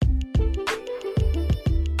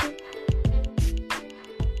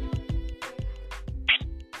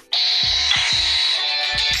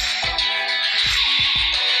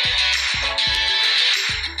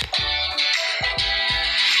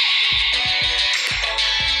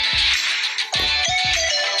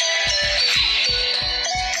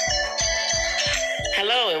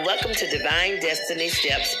to Divine Destiny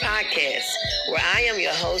Steps podcast, where I am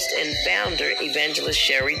your host and founder, Evangelist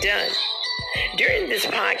Sherry Dunn. During this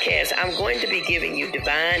podcast, I'm going to be giving you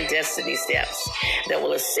divine destiny steps that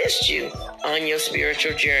will assist you on your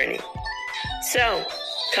spiritual journey. So,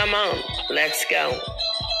 come on, let's go.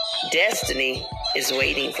 Destiny is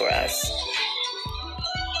waiting for us.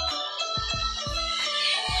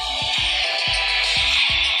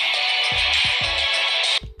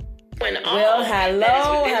 Well,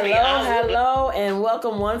 hello, and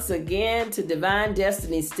welcome once again to Divine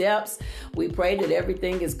Destiny Steps. We pray that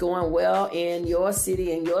everything is going well in your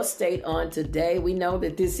city and your state on today. We know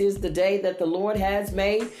that this is the day that the Lord has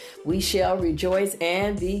made. We shall rejoice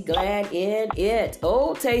and be glad in it.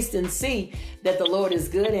 Oh, taste and see that the Lord is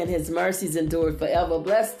good and his mercies endure forever.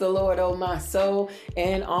 Bless the Lord, oh my soul,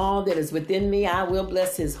 and all that is within me. I will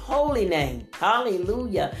bless his holy name.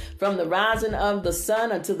 Hallelujah. From the rising of the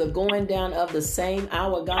sun until the going down of the same,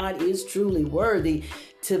 our God is truly worthy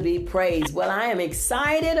to be praised. Well, I am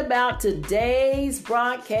excited about today's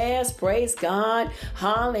broadcast. Praise God.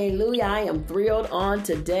 Hallelujah. I am thrilled on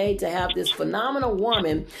today to have this phenomenal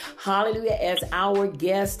woman, hallelujah, as our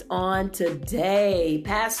guest on today.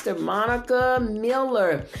 Pastor Monica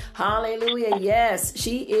Miller. Hallelujah. Yes,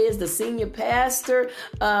 she is the senior pastor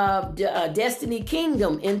of Destiny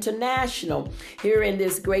Kingdom International here in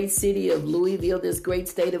this great city of Louisville, this great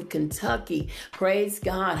state of Kentucky. Praise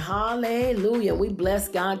God. Hallelujah. We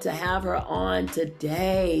bless God to have her on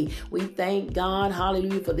today. We thank God,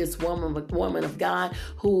 hallelujah, for this woman of God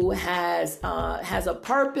who has a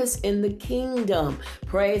purpose in the kingdom.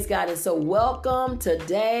 Praise God. And so welcome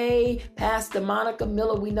today, Pastor Monica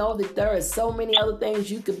Miller. We know that there are so many other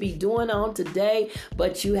things you could be doing on today,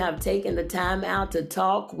 but you have taken the time out to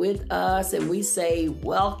talk with us, and we say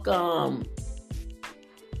welcome.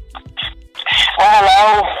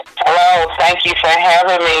 Well, hello. Thank you for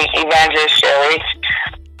having me, Evangelist Sherry.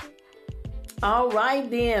 All right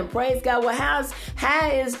then, praise God. Well, how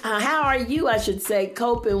are you? I should say,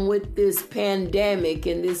 coping with this pandemic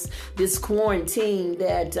and this quarantine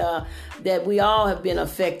that we all have been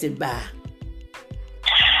affected by.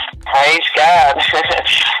 Praise God.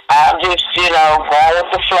 I'm just going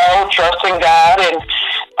with the flow, trusting God, and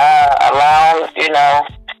allowing Him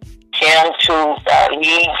to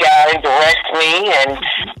lead, guide, and direct me, and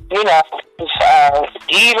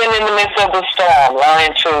even in the midst of the storm,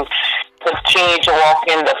 learning to continue to walk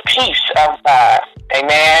in the peace of God.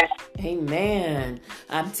 Amen. Amen.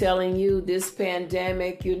 I'm telling you, this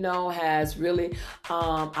pandemic, has really,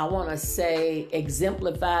 I want to say,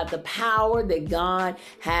 exemplified the power that God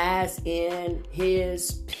has in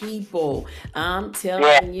his people. I'm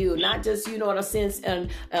telling you, not just, in a sense,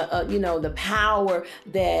 and, the power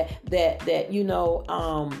that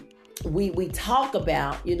we talk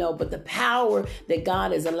about, but the power that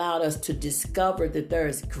God has allowed us to discover that there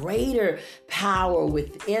is greater power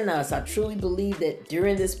within us. I truly believe that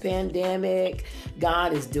during this pandemic,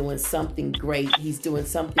 God is doing something great. He's doing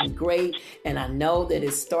something great. And I know that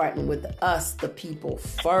it's starting with us, the people,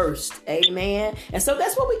 first. Amen. And so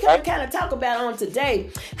that's what we kind of talk about on today,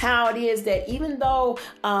 how it is that even though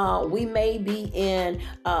we may be in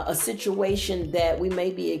a situation that we may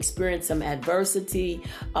be experiencing some adversity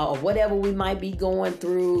or whatever we might be going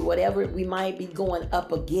through, whatever we might be going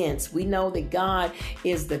up against, we know that God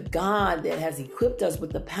is the God that has equipped us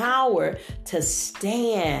with the power to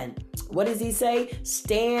stand. What does he say?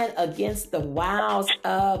 Stand against the wiles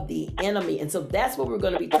of the enemy. And so that's what we're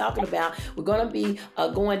going to be talking about. We're going to be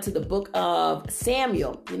going to the book of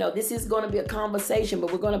Samuel. This is going to be a conversation,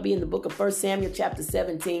 but we're going to be in the book of 1 Samuel chapter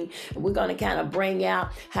 17. And we're going to kind of bring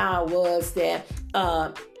out how it was that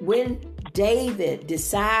when David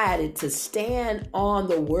decided to stand on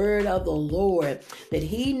the word of the Lord, that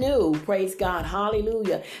he knew, praise God,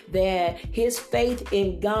 hallelujah, that his faith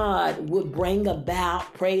in God would bring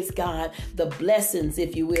about, praise God, the blessings,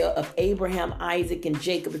 if you will, of Abraham, Isaac, and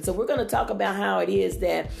Jacob. And so we're going to talk about how it is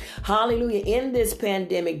that, hallelujah, in this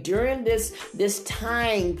pandemic, during this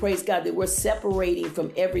time, praise God, that we're separating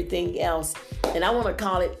from everything else. And I want to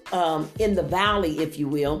call it in the valley, if you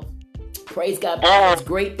will. Praise God. There's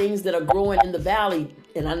great things that are growing in the valley.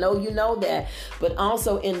 And I know you know that, but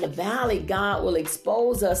also in the valley, God will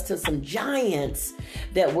expose us to some giants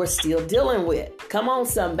that we're still dealing with. Come on,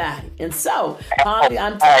 somebody. And so,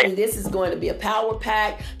 I'm telling you, this is going to be a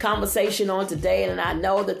power-packed conversation on today. And I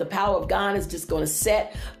know that the power of God is just going to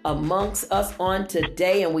set amongst us on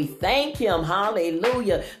today. And we thank him.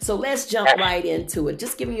 Hallelujah. So let's jump right into it.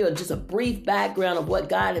 Just giving you just a brief background of what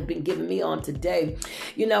God has been giving me on today.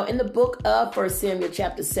 In the book of 1 Samuel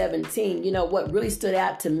chapter 17, what really stood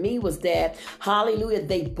out to me was that, hallelujah,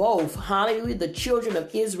 they both, hallelujah, the children of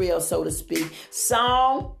Israel, so to speak,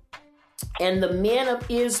 Saul and the men of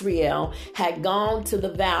Israel had gone to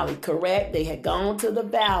the valley, correct? They had gone to the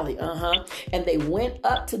valley, and they went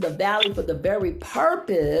up to the valley for the very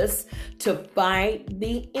purpose to fight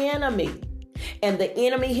the enemy. And the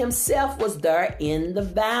enemy himself was there in the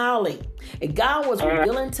valley. And God was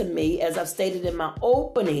revealing to me, as I've stated in my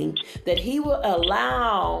opening, that he will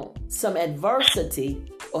allow some adversity,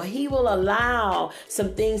 or he will allow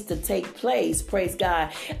some things to take place, praise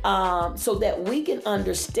God, so that we can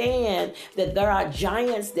understand that there are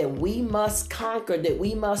giants that we must conquer, that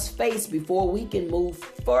we must face before we can move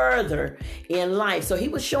further in life. So he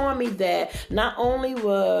was showing me that not only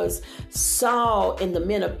was Saul and the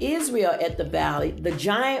men of Israel at the valley, the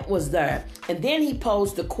giant was there. And then he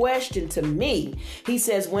posed a question to me. He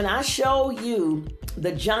says, when I show you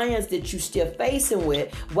the giants that you're still facing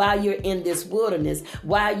with while you're in this wilderness,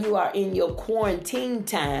 while you are in your quarantine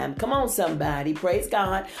time, come on somebody, praise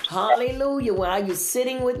God, hallelujah, while you're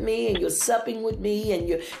sitting with me and you're supping with me and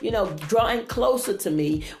you're drawing closer to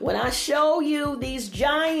me, when I show you these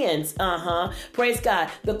giants, praise God,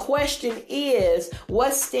 the question is,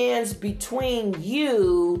 what stands between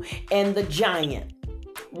you and the giant?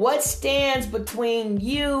 What stands between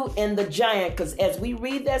you and the giant? Because as we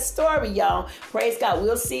read that story, y'all, praise God,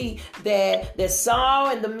 we'll see that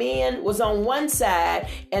Saul and the men was on one side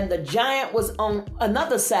and the giant was on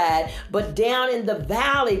another side. But down in the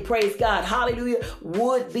valley, praise God, hallelujah,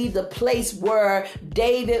 would be the place where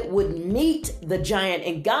David would meet the giant.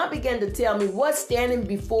 And God began to tell me what's standing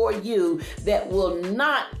before you that will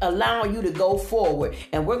not allow you to go forward.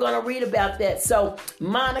 And we're going to read about that. So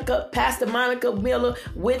Pastor Monica Miller,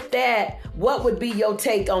 with that, what would be your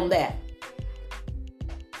take on that?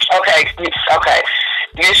 Okay.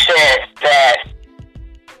 You said that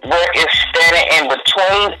what is standing in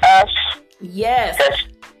between us? Yes.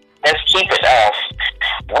 That's keeping us.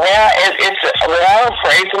 Well,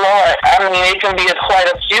 praise the Lord. I mean, it can be quite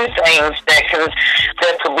a few things that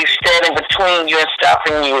could be standing between you and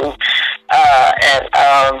stopping you.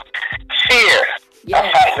 And fear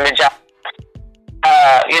of fighting the giant.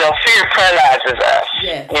 Fear paralyzes us.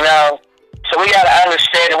 Yes. So we got to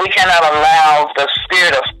understand that we cannot allow the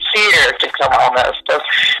spirit of fear to come on us. Because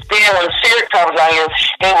then when fear comes on you,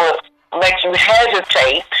 it will make you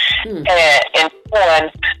hesitate and doing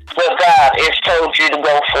what God has told you to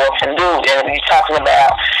go forth and do. And we're talking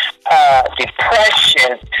about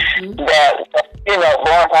depression that,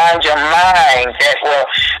 going behind your mind, that will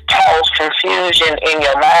cause confusion in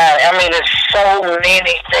your mind. I mean, there's so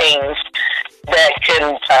many things that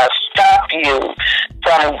can stop you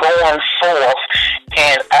from going forth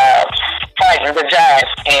and fighting the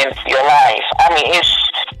giants in your life. I mean, it's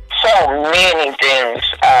so many things.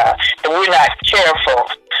 If we're not careful,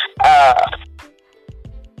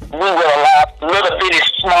 we will allow little bitty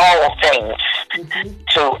small things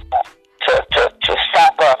to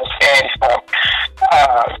stop us and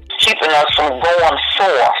keeping us from going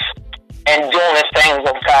forth and doing the things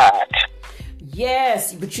of God.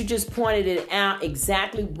 Yes, but you just pointed it out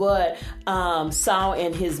exactly what Saul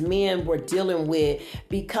and his men were dealing with,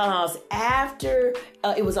 because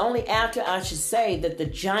it was only after, I should say, that the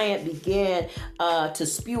giant began to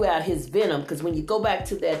spew out his venom. Because when you go back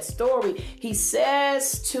to that story, he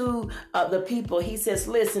says to the people, he says,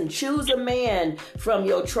 listen, choose a man from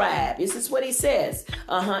your tribe. This is what he says.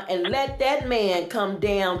 And let that man come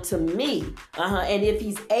down to me. And if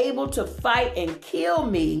he's able to fight and kill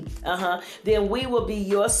me, then we will be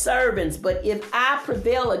your servants. But if I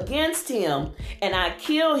prevail against him and I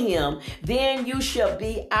kill him, then you shall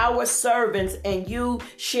be our servants and you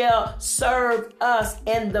shall serve us.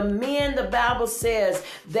 And the men, the Bible says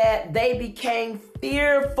that they became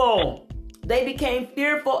fearful. They became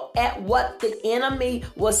fearful at what the enemy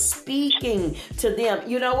was speaking to them.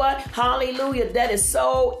 You know what? Hallelujah. That is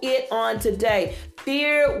so it on today.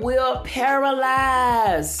 Fear will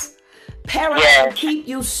paralyze. And keep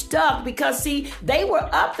you stuck, because see, they were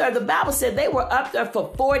up there. The Bible said they were up there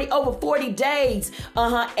for over 40 days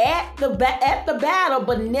at the battle,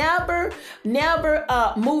 but never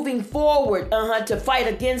moving forward to fight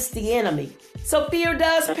against the enemy. So fear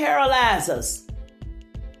does paralyze us.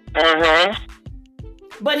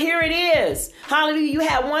 But here it is. Hallelujah. You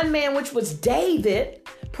had one man, which was David.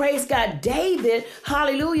 Praise God. David,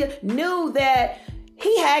 hallelujah, knew that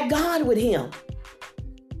he had God with him.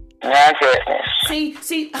 My goodness.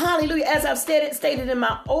 See, hallelujah. As I've stated in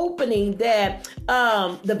my opening, that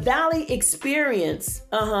the valley experience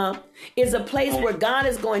is a place where God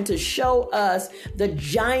is going to show us the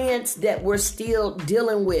giants that we're still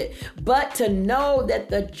dealing with. But to know that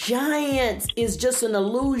the giants is just an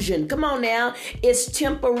illusion. Come on now. It's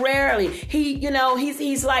temporarily.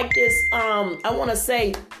 He's like this, I want to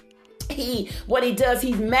say, what he does,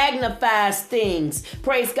 he magnifies things.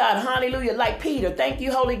 Praise God. Hallelujah. Like Peter. Thank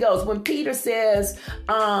you, Holy Ghost. When Peter says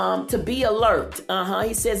to be alert,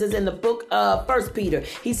 he says it's in the book of 1 Peter.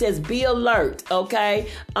 He says, be alert. Okay.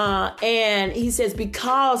 And he says,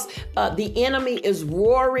 because the enemy is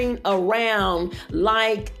roaring around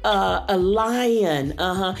like a lion.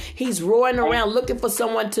 He's roaring around looking for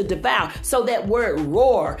someone to devour. So that word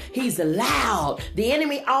roar, he's loud. The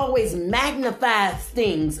enemy always magnifies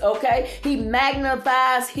things. Okay. He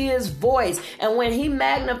magnifies his voice. And when he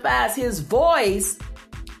magnifies his voice,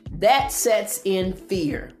 that sets in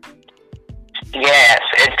fear. Yes,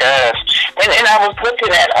 it does. And I was looking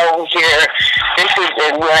at over here, this is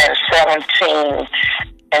in 17,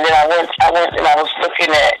 and then I went and I was looking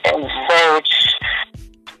at in verse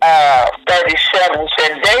 37,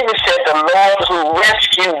 said, David said, the Lord who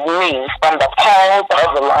rescued me from the paws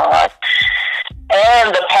of the lion and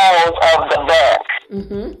the paws of the bear.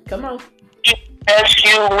 Come on. He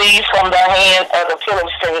rescued me from the hand of the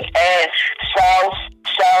Philistine. And Saul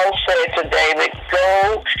said to David,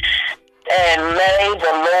 go and may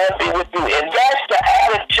the Lord be with you. And that's the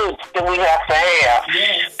attitude that we have to have.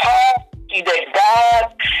 Yes. Paul, that God,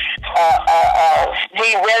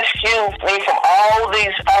 he rescued me from all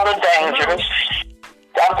these other dangers.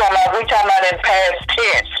 We're talking about in past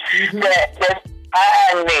tense. That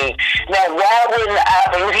behind me. Now, why wouldn't I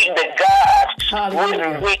believe that God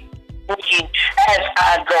wouldn't be as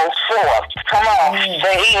I go forth? Come on. So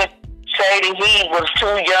he say that he was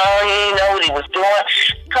too young, he didn't know what he was doing.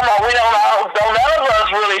 Come on, we don't none of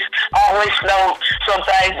us really always know some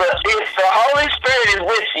things, but if the Holy Spirit is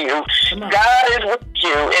with you, God is with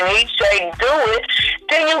you, and he say do it,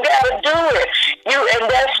 then you gotta do it.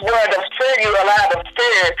 And that's where the fear, you allow the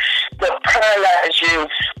fear to paralyze you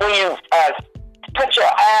when you put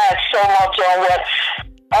your eyes so much on what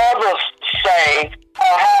others say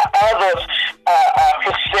or how others'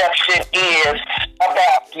 perception is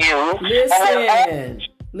about you.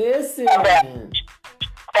 Listen. About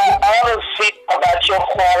others feel about your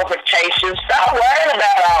qualifications. Stop worrying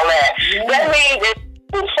about all that. Yeah. That means that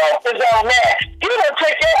you focus on that, you don't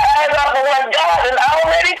take your eyes off of what God has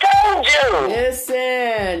already told you.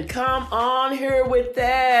 Listen, come on here with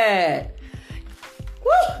that.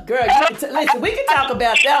 Woo, girl, listen, we can talk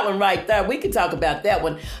about that one right there. We can talk about that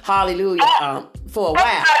one, hallelujah, for a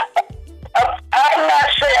while. I'm not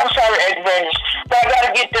saying, I'm sorry, Evangelist, but I got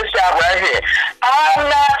to get this out right here. I'm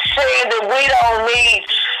not saying that we don't need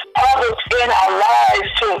others in our lives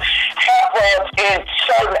to help us in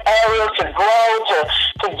certain areas to grow,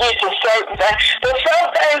 to get to certain things. But some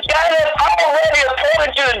things God has already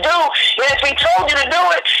appointed you to do. And if he told you to do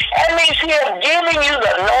it, that means he has given you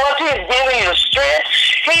the anointing, he's giving you the strength.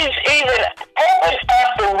 He's even opened up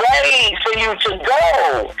the way for you to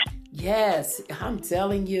go. Yes, I'm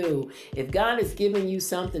telling you, if God is giving you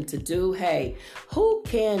something to do, hey, who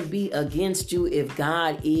can be against you if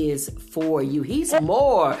God is for you? He's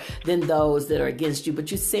more than those that are against you. But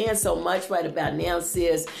you're saying so much right about now,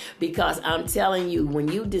 sis, because I'm telling you, when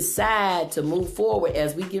you decide to move forward,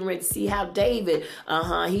 as we get ready to see how David,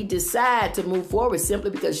 he decided to move forward simply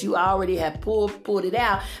because you already have pulled it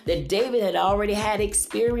out, that David had already had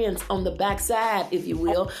experience on the backside, if you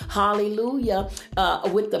will, hallelujah,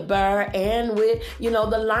 with the bird and with,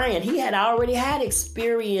 the lion. He had already had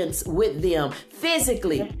experience with them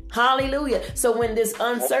physically. Hallelujah. So when this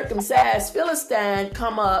uncircumcised Philistine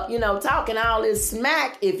come up, talking all this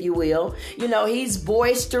smack, if you will, he's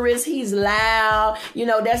boisterous, he's loud,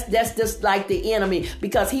 that's just like the enemy,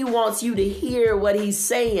 because he wants you to hear what he's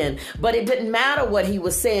saying. But it didn't matter what he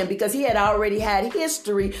was saying, because he had already had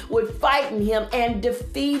history with fighting him and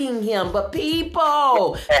defeating him. But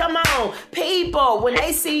people, come on, people, when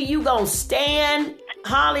they see you gonna stand,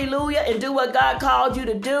 hallelujah, and do what God called you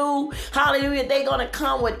to do, hallelujah, they're going to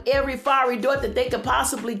come with every fiery dart that they could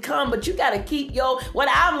possibly come. But you got to keep what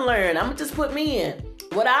I've learned, I'm going to just put me in.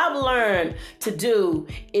 What I've learned to do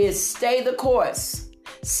is stay the course,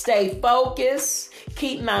 stay focused,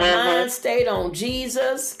 keep my mind stayed on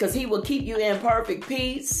Jesus, because he will keep you in perfect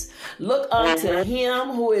peace. Look unto him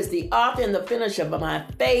who is the author and the finisher of my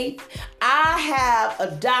faith. I have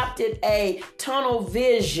adopted a tunnel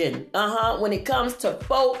vision when it comes to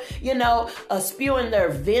folk, spewing their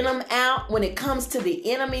venom out, when it comes to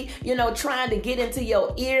the enemy, trying to get into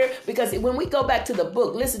your ear. Because when we go back to the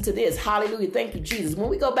book, listen to this, hallelujah, thank you, Jesus. When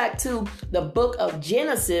we go back to the book of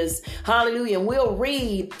Genesis, hallelujah, and we'll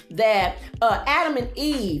read that Adam and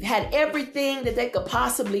Eve had everything that they could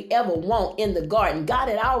possibly ever want in the garden. God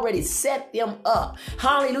had already set them up.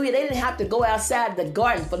 Hallelujah. They didn't have to go outside the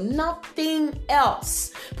garden for nothing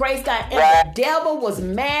else. Praise God. And the devil was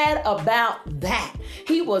mad about that.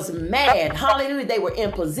 He was mad. Hallelujah. They were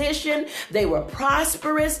in position. They were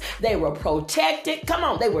prosperous. They were protected. Come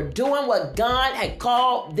on. They were doing what God had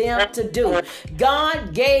called them to do.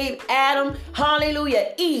 God gave Adam,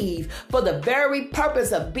 hallelujah, Eve for the very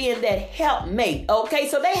purpose of being that helpmate. Okay.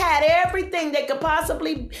 So they had everything they could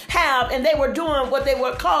possibly have, and they were doing what they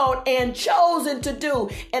were called and chosen to do.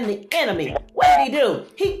 And the enemy, what did he do?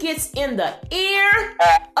 He gets in the ear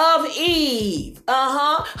of Eve.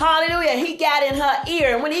 Hallelujah. He got in her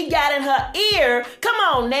ear. And when he got in her ear, come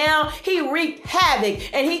on now, he wreaked havoc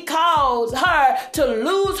and he caused her to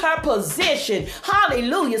lose her position.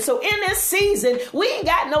 Hallelujah. So in this season, we ain't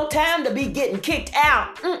got no time to be getting kicked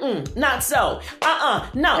out. Not so.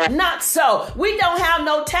 No, not so. We don't have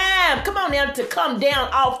no time. Come on now, to come down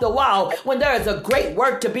off the wall when there is a great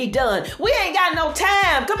work to be done. We ain't got no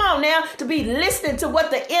time. Come on now, to be listening to what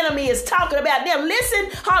the enemy is talking about. Now listen,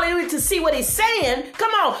 hallelujah, to see what he's saying.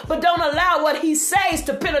 Come on, but don't allow what he says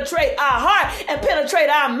to penetrate our heart and penetrate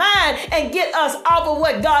our mind and get us off of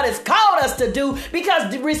what God has called us to do.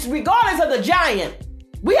 Because regardless of the giant,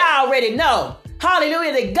 we already know,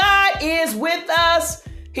 hallelujah, that God is with us.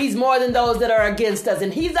 He's more than those that are against us.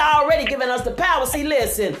 And he's already given us the power. See,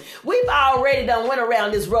 listen, we've already done went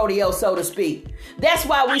around this rodeo, so to speak. That's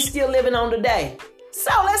why we still living on today.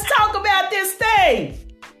 So let's talk about this thing.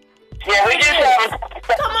 Yeah, we just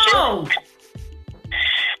come on.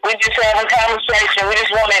 We just having conversation. We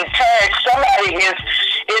just want to encourage somebody is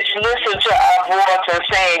listening to our voice and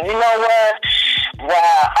saying, you know what?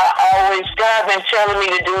 Wow, God been telling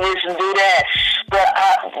me to do this and do that. But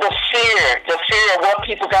the fear of what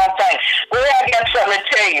people gonna think. Well, I got something to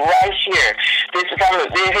tell you right here.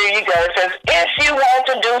 Here you go. It says, if you want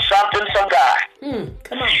to do something for God,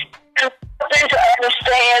 come on. To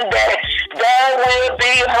understand that there will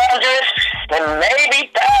be hundreds and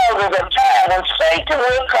maybe thousands of times when Satan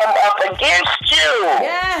will come up against you.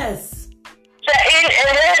 Yes. And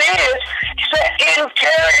that is to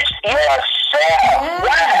encourage yourself.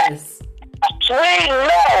 Yes. We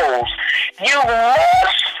know you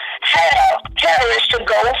must have courage to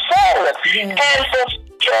go forward and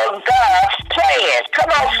fulfill God's plan. Come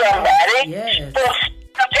on, somebody. Yes.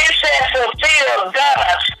 It says fulfill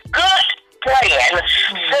God's good plan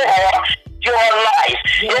for your life.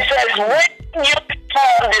 It says when you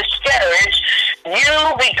become discouraged, you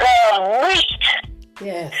become weak.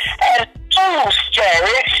 Yes. And lose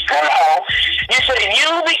courage. Come on. You say you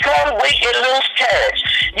become weak and lose courage.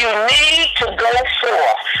 You need to go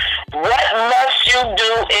forth. What must you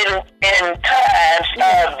do in times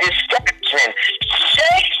of discouragement?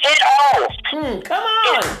 Shake it off. Come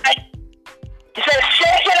on. It says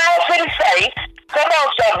shake it off in faith. Come on,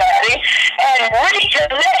 somebody. And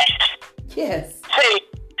reconnect. Yes. See,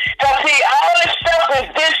 all this stuff is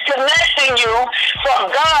disconnecting you from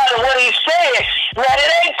God and what He said. Now,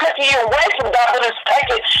 it ain't taking you away from God, but it's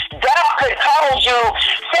taking, doubt could cause you,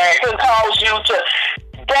 fear can cause you to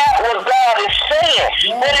doubt what God is saying.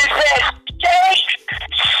 Yes. But it says,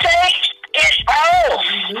 shake it off.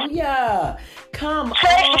 Hallelujah. Come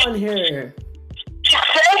on here.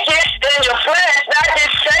 Shake it in your flesh, not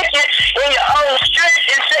just shake it in your own strength.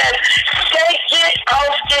 It says, shake it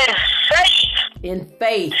off in faith. In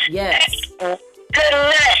faith, yes.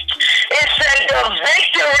 Connect. It said the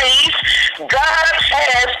victories God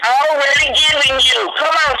has already given you.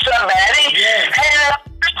 Come on, somebody. Yes. Have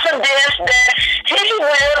confidence that He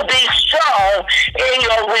will be strong in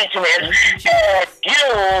your weakness and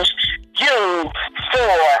use you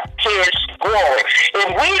for His glory. If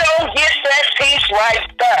we don't get that piece right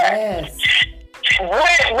there, yes,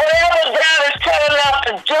 whatever God is telling us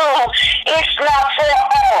to do, it's not for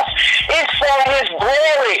us. It's for His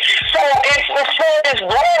glory. So if it's for His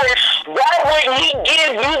glory, why wouldn't He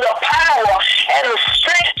give you the power and the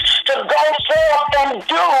strength to go forth and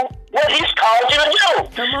do what He's called you to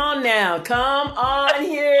do? Come on now. Come on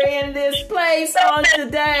here in this place on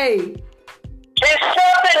today. It's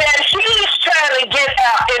something that He's trying to get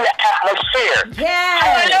out in the atmosphere.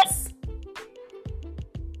 Yes.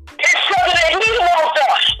 It's something that He wants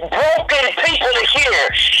broken people to hear.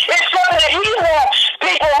 It's something that He wants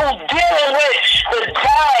people who's dealing with the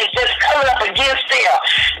giants that's coming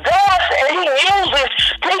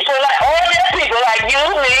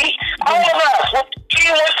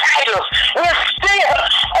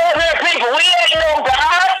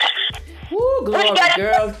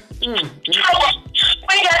girl.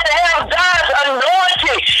 We got to have God's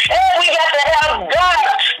anointing, and we got to have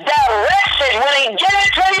God's direction. When He gives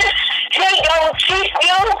it to you, He gonna keep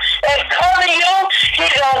you and cover you. He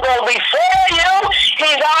gonna go before you.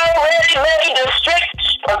 He's already made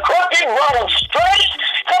the crooked road straight.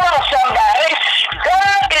 Come on, somebody.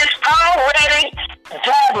 God is already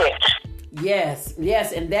done it.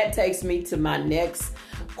 Yes, and that takes me to my next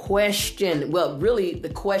question. Well, really, the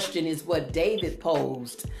question is what David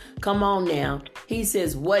posed. Come on now. He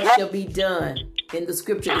says, what shall be done? In the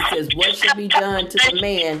scripture, it says, what shall be done to the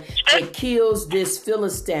man that kills this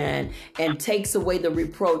Philistine and takes away the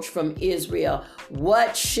reproach from Israel?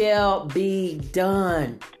 What shall be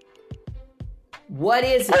done? What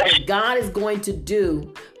is it that God is going to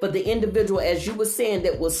do for the individual, as you were saying,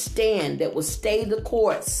 that will stand, that will stay the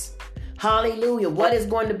course? Hallelujah. What is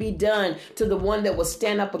going to be done to the one that will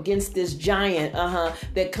stand up against this giant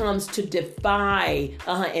that comes to defy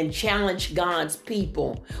and challenge God's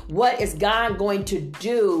people? What is God going to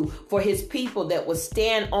do for his people that will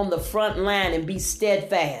stand on the front line and be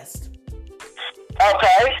steadfast?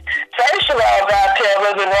 Okay. First of all, God tells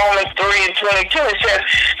us in Romans 3:22, it says,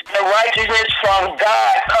 the righteousness from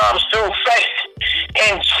God comes through faith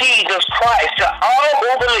in Jesus Christ to all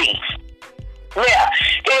who believe. Now,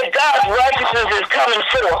 if God's righteousness is coming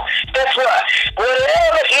forth, guess what?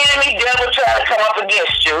 Whatever enemy devil try to come up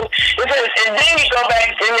against you, it says, and then you go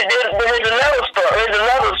back, and there's another story, there's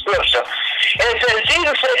another scripture. And it says,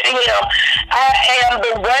 Jesus said to him, I am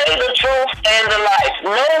the way, the truth, and the life.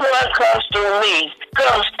 No one comes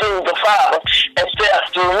through the Father,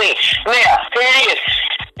 except through me. Now, here it is.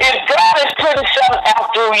 If God is putting something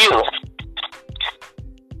out through you,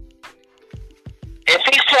 if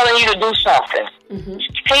he's telling you to do something,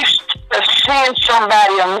 he's sending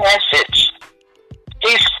somebody a message.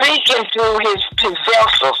 He's speaking through his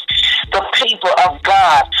vessels, the people of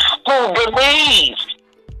God who believe.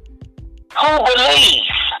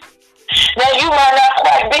 Now, you might not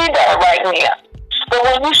quite be there right now, but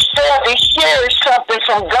when you start to hear something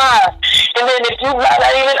from God, and then if you might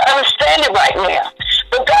not even understand it right now,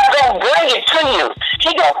 but God gonna bring it to you.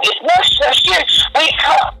 He gonna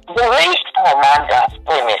believe. Oh my God,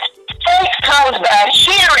 wait a minute. Faith comes by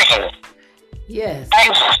hearing. Yes.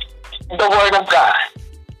 And the word of God.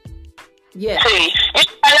 Yes. See, you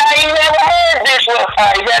might not even never heard this one,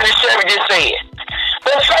 that just said.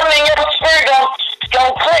 But something in your spirit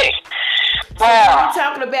gonna click. Wow.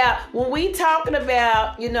 When we talking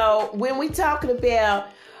about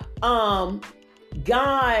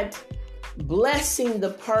God blessing the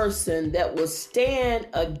person that will stand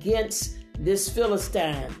against this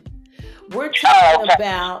Philistine, we're talking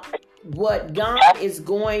about what God is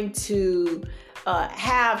going to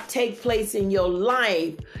have take place in your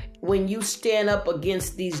life when you stand up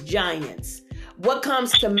against these giants. What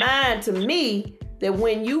comes to mind to me, that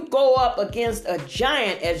when you go up against a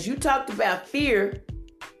giant, as you talked about fear,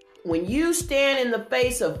 when you stand in the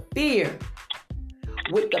face of fear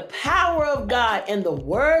with the power of God and the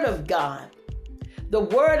word of God,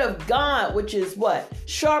 which is what?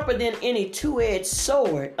 Sharper than any two-edged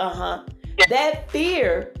sword. That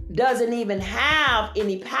fear doesn't even have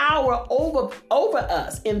any power over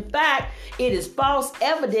us. In fact, it is false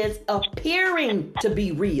evidence appearing to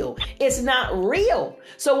be real. It's not real.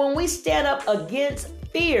 So when we stand up against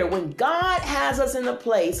fear, when God has us in a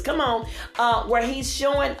place, where he's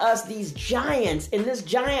showing us these giants, and this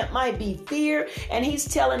giant might be fear, and he's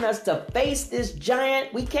telling us to face this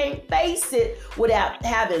giant, we can't face it without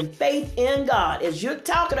having faith in God. As you're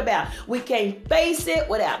talking about, we can't face it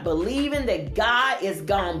without believing that God is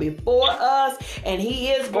gone before us, and he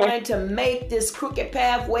is going to make this crooked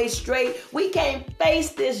pathway straight. We can't face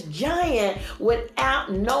this giant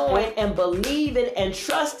without knowing and believing and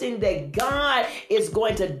trusting that God is going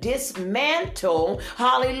to dismantle,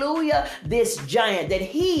 hallelujah, this giant, that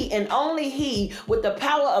he and only he, with the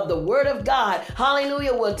power of the word of God,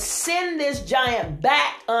 hallelujah, will send this giant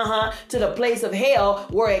back to the place of hell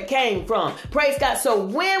where it came from. Praise God. So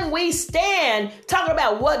when we stand talking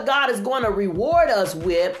about what God is going to reward us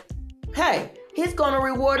with, hey, he's going to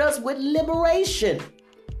reward us with liberation.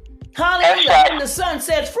 Hallelujah. Right. When the Son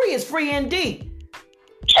sets free, is free indeed.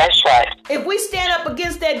 That's right. If we stand up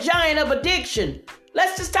against that giant of addiction,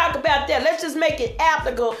 let's just talk about that. Let's just make it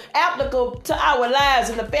applicable to our lives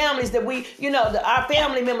and the families that we, our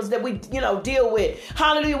family members that we, deal with.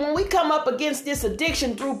 Hallelujah. When we come up against this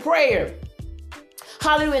addiction through prayer,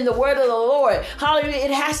 hallelujah, in the word of the Lord, hallelujah,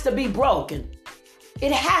 it has to be broken.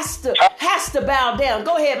 It has to bow down.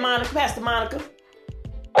 Go ahead, Monica, Pastor Monica.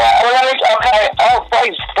 Okay. Oh,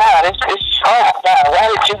 praise God. It's hard. Why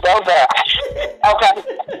did you go there? Okay.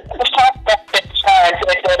 Let's talk about that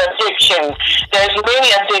many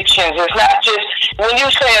addictions. It's not just, when you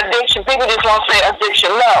say addiction, people just want to say addiction.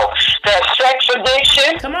 No. There's sex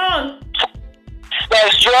addiction. Come on.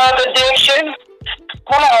 There's drug addiction.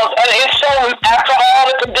 Come on. And it's so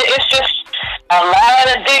alcoholic addiction. It's just a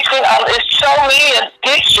lying addiction. It's so many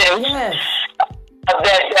addictions. Yes. That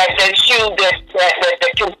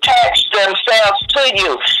can attach themselves to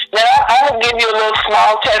you. Now, I'm going to give you a little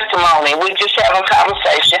small testimony. We just having a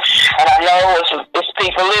conversation, and I know it's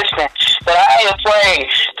people listening, but I ain't afraid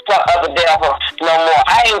of the devil no more.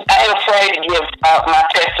 I ain't afraid to give my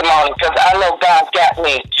testimony, because I know God got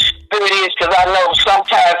me. Here it is, because I know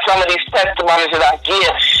sometimes some of these testimonies that I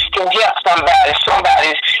give can help somebody.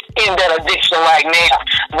 Somebody's in that addiction right now.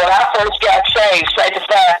 When I first got saved,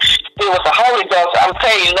 sanctified, it was the Holy Ghost. I'm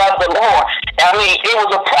telling you, love the Lord. I mean, it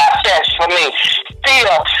was a process for me.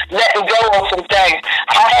 Still letting go of some things.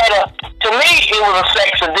 To me, it was a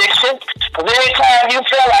sex addiction. Because anytime you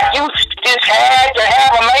feel like you just had to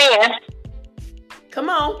have a man. Come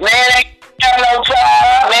on. Man ain't got no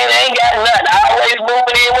time. Man ain't got nothing. Always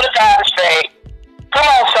moving in with a garbage bag. Come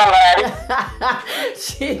on, somebody.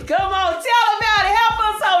 Come on, tell about it. Help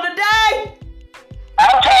us on today.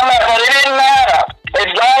 I'm talking about, but it didn't matter. As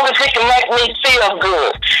long as it can make me feel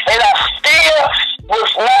good. And I still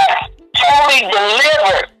was not totally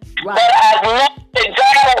delivered. Right. But I know that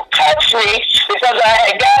God will touch me, because I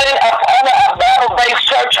had gotten up under a Bible-based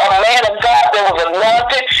church, a man of God that was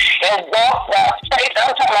anointed and walked by faith.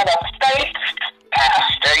 I'm talking about a faith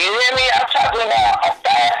pastor. You hear me? I'm talking about a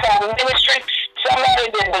fast ministry. Somebody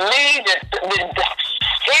that believed that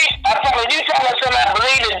you talking about somebody that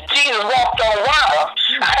believed that Jesus walked on water.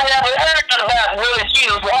 I never heard about really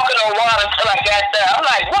Jesus walking on water until I got there. I'm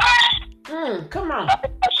like, what? Come on.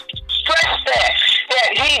 Stress that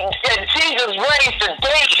Jesus raised the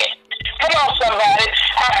dead. Come on, somebody.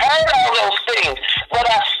 I heard all those things, but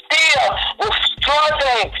I still was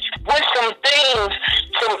struggling with some things,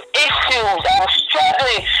 some issues. I was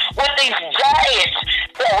struggling with these giants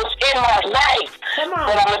that was in my life. Come on.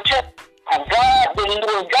 But I'm going to tell you,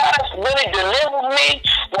 when God really delivered me,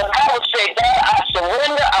 when I would say, God, I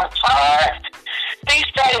surrender, I'm tired. These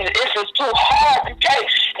things, this is too hard.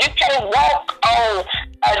 You can't walk on,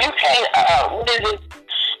 what is it?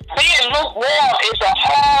 Being lukewarm is a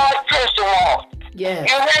hard Christian walk. Yes.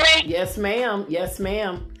 You hear me? Yes, ma'am. Yes,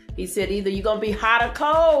 ma'am. He said either you're going to be hot or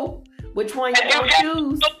cold. Which one you going to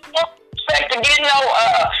choose? Expect to get it ain't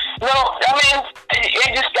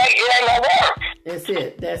going to work. That's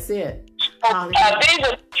it. These are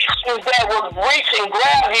things that will reach and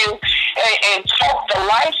grab you and choke the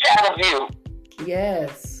life out of you.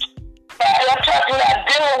 Yes. I'm talking about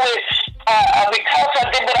dealing with, because I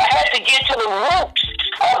did, but I had to get to the roots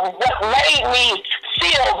of what made me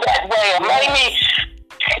feel that way, or made me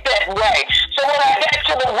think that way. So when I got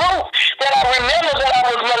to the root, that I remember that I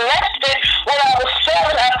was molested when I was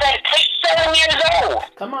 7 years old.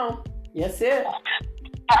 Come on. Yes, it.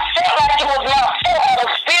 I felt like it was my fault. I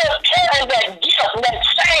was still carrying that guilt, that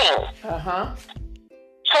shame.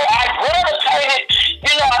 So I gravitated,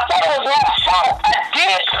 I thought it was my fault. I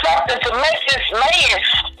did something to make this man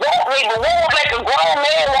want me, but won't make a grown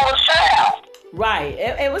man want a child. Right.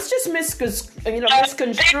 It was just misconstrued.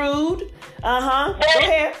 Go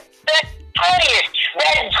ahead. That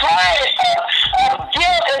giant of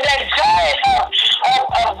guilt and that giant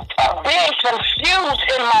of being confused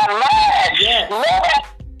in my mind. Yes.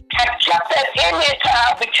 I kept that in me until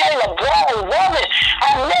I became a grown woman.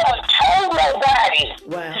 I never told nobody.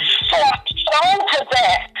 Wow. So I clung to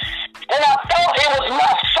that. And I thought it was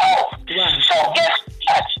my fault. Right. So guess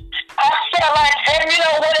what? I felt like,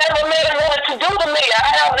 whatever man wanted to do to me,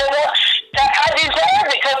 I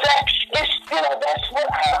deserved it, because that's what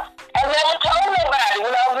I never told nobody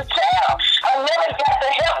when I was a child. I never got the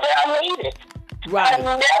help that I needed. Right. I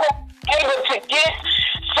never able to get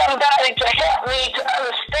somebody to help me to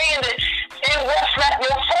understand that it was not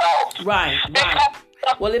your fault. Right.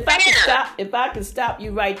 Well, if I can stop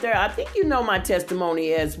you right there, I think my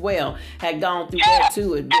testimony as well had gone through that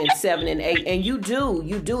too at 7 and 8, and you do.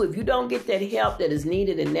 If you don't get that help that is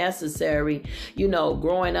needed and necessary,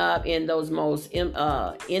 growing up in those most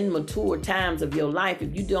immature times of your life,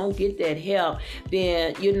 if you don't get that help,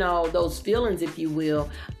 then those feelings, if you will,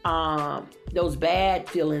 those bad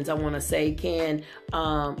feelings, I want to say, can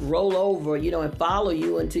roll over, and follow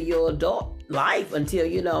you into your adult life until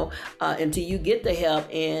you get the help.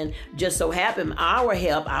 And just so happen our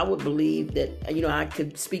help, I would believe that I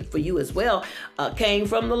could speak for you as well, came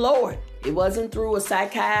from the Lord. It wasn't through a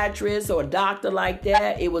psychiatrist or a doctor like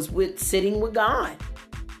that. It was sitting with God.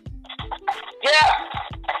 Yeah.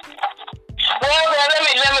 Well, let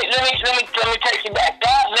me take you back.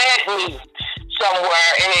 God led me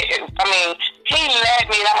somewhere, and he led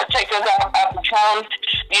me, and I'm gonna take this out. I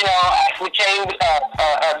became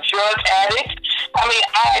a drug addict.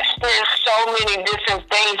 I experienced so many different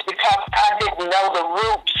things because I didn't know the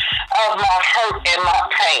root of my hurt and my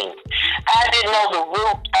pain. I didn't know the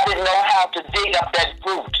root. I didn't know how to dig up that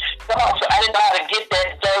root. So I didn't know how to get in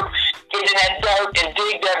that dirt and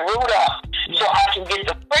dig that root up so I can get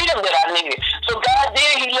the freedom that I needed. So God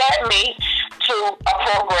did. He led me to a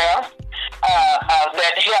program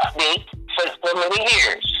that helped me for many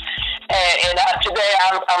years. And today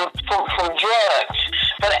I'm from drugs.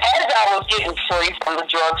 But as I was getting free from the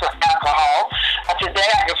drugs and alcohol, today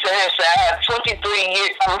I can say I have 28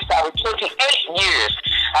 years.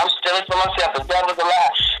 I'm stealing for myself. The devil's a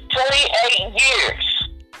lie. 28 years.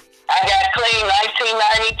 I got clean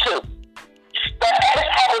 1992. But as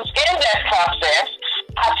I was in that process,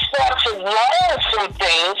 I started to learn some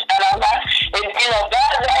things, and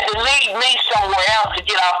God had to lead me somewhere else to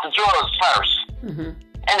get off the drugs first. Mm-hmm.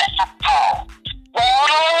 And the alcohol. But I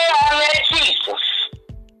met Jesus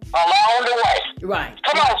along the way. Right.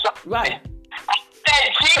 Come on, son. Right. I met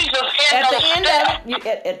Jesus at the end of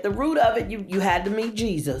it, at the root of it, you had to meet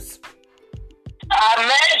Jesus. I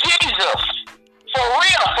met Jesus. For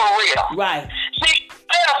real. Right. See,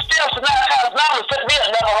 still took me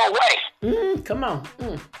another whole way. Come on.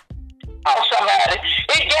 Oh, somebody.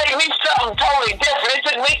 It gave me something totally different. It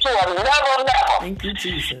took me to another level. Thank you,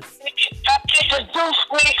 Jesus. It introduced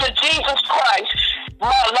me to Jesus Christ,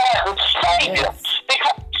 my Lord and Savior. Yes.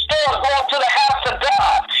 Because I started going to the house of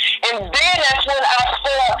God. And then that's when I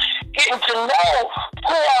started getting to know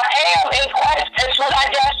who I am in Christ. That's when I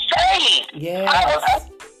got saved. Yes.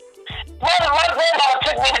 My grandmother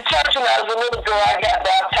took me to church when I was a little girl. I got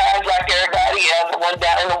baptized like everybody else. I went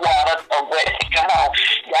down in the water. Come on.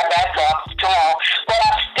 Got back up. Come on. But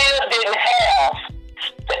I still didn't have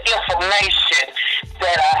the information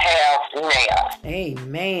that I have now.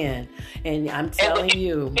 Amen. And I'm telling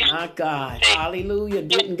you, my God, hallelujah.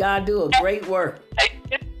 Didn't God do a great work? I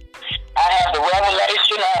have the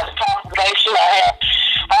revelation. I have the confirmation.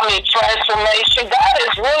 Transformation. God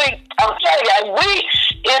is really, I'm telling you,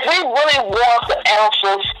 if we really want the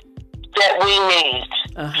answers that we need,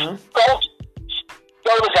 go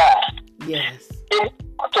to God. Yes. If we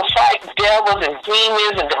want to fight devils and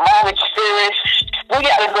demons and demonic spirits, we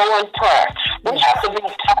got to go in prayer. We have to be,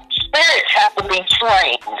 spirits have to be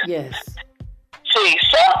trained. Yes. See,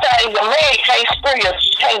 some things a man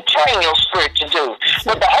can't train your spirit to do.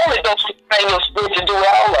 But the Holy Ghost can train your spirit to do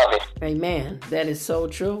all of it. Amen. That is so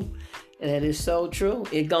true. That is so true.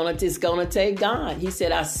 It's gonna take God. He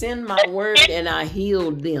said, I send my word and I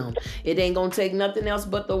healed them. It ain't gonna take nothing else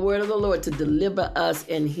but the word of the Lord to deliver us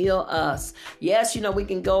and heal us. Yes, we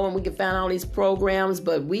can go and we can find all these programs,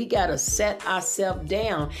 but we gotta set ourselves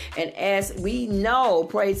down. And as we know,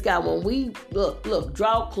 praise God, when we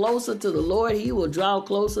draw closer to the Lord, He will draw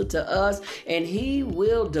closer to us and He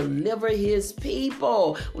will deliver His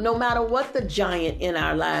people, no matter what the giant in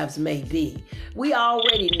our lives may be. We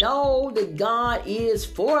already know that God is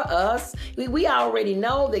for us. We already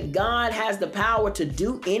know that God has the power to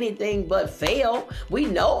do anything but fail. We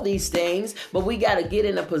know these things, but we got to get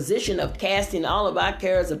in a position of casting all of our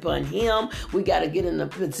cares upon Him. We got to get in a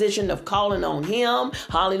position of calling on Him.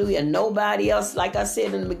 Hallelujah. Nobody else. Like I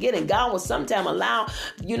said in the beginning, God will sometime allow,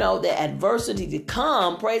 the adversity to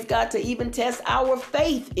come, praise God, to even test our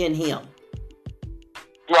faith in Him.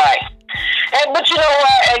 Right. But you know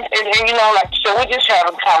what, and like so we just have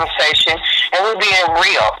a conversation and we're being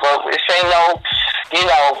real, but this ain't no,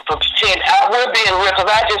 pretend. We're being real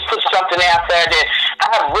because I just put something out there that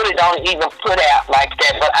I really don't even put out like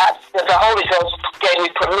that, but the Holy Ghost gave me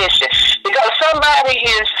permission because somebody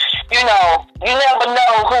is, you never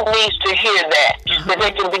know who needs to hear that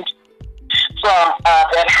they can be from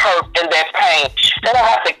that hurt and that pain. They don't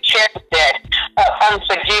have to carry that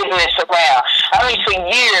unforgiveness around. For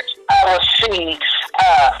years, I would see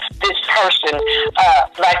this person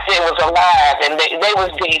like they was alive and they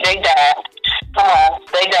died.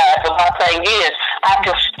 They died. But my thing is, I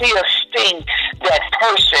can still see that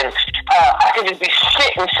person. I could just be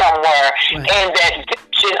sitting somewhere and that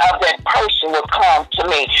vision of that person would come to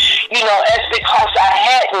me. It's because I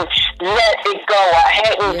hadn't let it go. I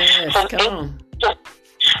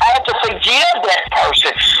had to forgive that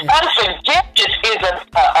person. Unforgiveness is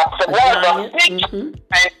one of the big things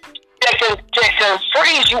that can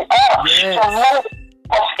freeze you up from moving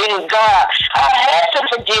in God. I had to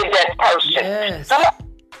forgive that person. Yes.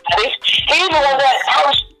 Even when that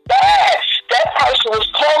person died, that person was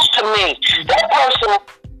close to me. That person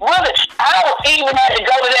really, I don't even have to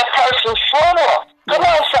go to that person's funeral. Come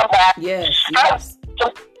on, somebody. Yes.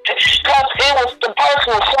 because the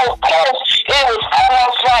person was so close, it was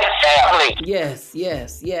almost like family.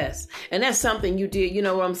 Yes. And that's something you did. You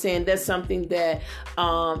know what I'm saying? That's something that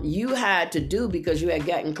you had to do because you had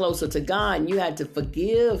gotten closer to God and you had to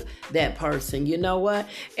forgive that person. You know what?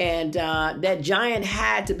 And that giant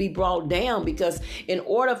had to be brought down because in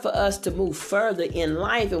order for us to move further in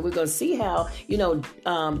life, and we're going to see how,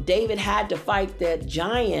 David had to fight that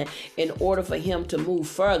giant in order for him to move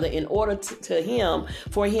further, in order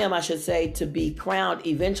for him, I should say, to be crowned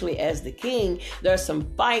eventually as the king. There's some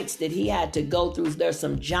fights that he had to go through. There's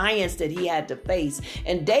some giants that he had to face.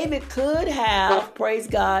 And David could have, praise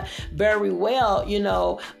God, very well,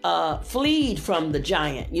 fleed from the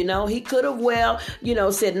giant. He could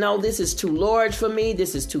have said, no, this is too large for me.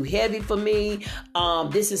 This is too heavy for me.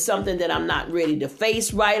 This is something that I'm not ready to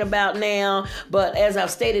face right about now. But as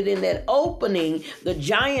I've stated in that opening, the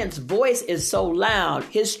giant's voice is so loud.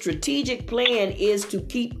 His strategic plan is to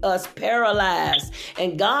keep us paralyzed.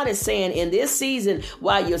 And God is saying in this season,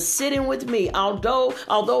 while you're sitting with me, although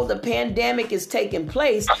the pandemic is taking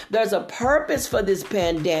place, there's a purpose for this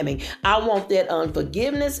pandemic. I want that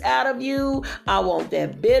unforgiveness out of you. I want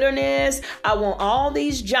that bitterness. I want all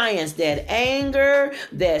these giants, that anger,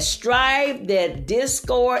 that strife, that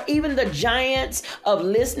discord, even the giants of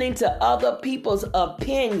listening to other people's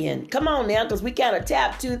opinion. Come on now, because we kind of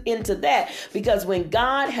tap into that. Because when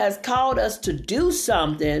God has called us to do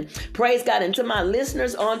something, praise God, and to my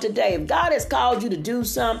listeners on today, if God has called you to do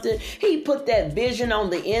something, he put that vision on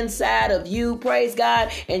the inside of you, praise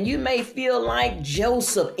God, and you may feel like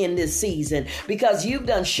Joseph in this season because you've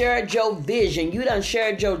done shared your vision, you done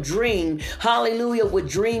shared your dream, hallelujah, with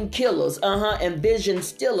dream killers, and vision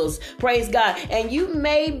stillers, praise God, and you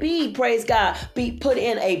may be, praise God, be put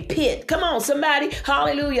in a pit. Come on, somebody,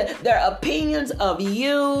 hallelujah. Their opinions of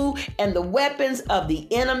you and the weapons of the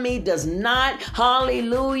enemy does not,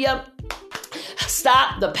 hallelujah,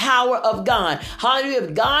 stop the power of God. Hallelujah.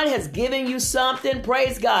 If God has given you something,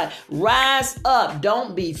 praise God, rise up.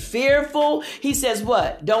 Don't be fearful. He says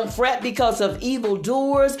what? Don't fret because of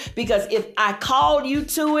evildoers, because if I called you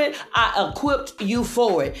to it, I equipped you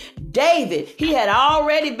for it. David, he had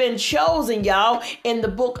already been chosen, y'all, in the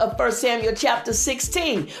book of 1 Samuel chapter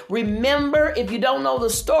 16. Remember, if you don't know the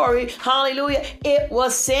story, hallelujah, it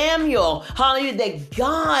was Samuel, hallelujah, that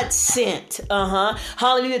God sent,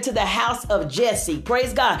 hallelujah, to the house of Jesse.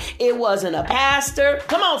 Praise God. It wasn't a pastor.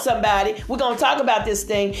 Come on, somebody. We're going to talk about this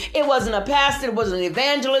thing. It wasn't a pastor. It wasn't an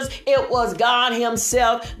evangelist. It was God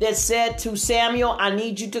himself that said to Samuel, I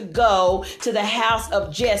need you to go to the house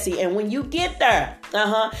of Jesse. And when you get there,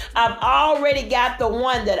 I've already got the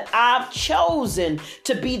one that I've chosen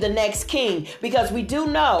to be the next king, because we do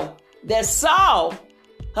know that Saul,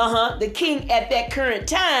 the king at that current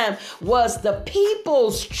time, was the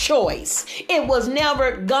people's choice. It was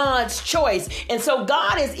never God's choice. And so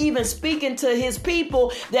God is even speaking to his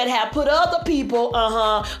people that have put other people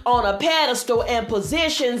on a pedestal and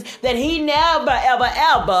positions that he never,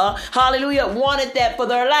 ever, hallelujah, wanted that for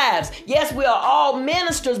their lives. Yes, we are all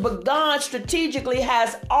ministers, but God strategically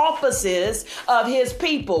has offices of his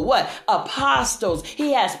people. What? Apostles.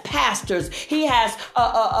 He has pastors. He has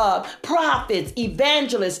prophets,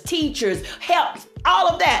 evangelists, teachers, help, all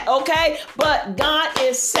of that, okay? But God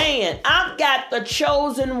is saying, I've got the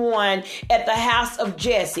chosen one at the house of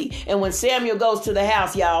Jesse. And when Samuel goes to the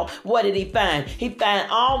house, y'all, what did he find? He found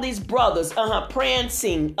all these brothers,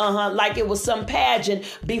 prancing, like it was some pageant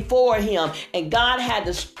before him. And God had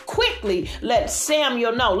to quickly let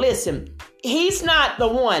Samuel know, listen, he's not the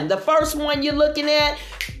one. The first one you're looking at,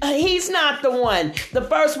 he's not the one. The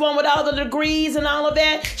first one with all the degrees and all of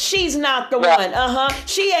that, she's not the one.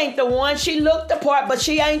 She ain't the one. She looked the part, but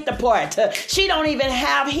she ain't the part. She don't even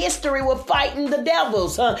have history with fighting the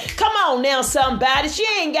devils. Come on now, somebody. She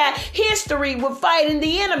ain't got history with fighting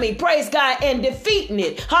the enemy, praise God, and defeating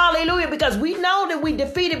it. Hallelujah, because we know that we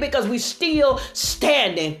defeated because we still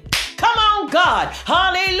standing. Come on, God.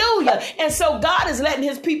 Hallelujah. And so God is letting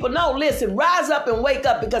his people know, listen, rise up and wake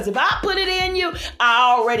up, because if I put it in you,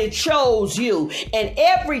 I already chose you. And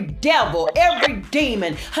every devil, every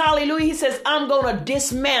demon, hallelujah, he says, I'm going to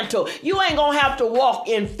dismantle. You ain't going to have to walk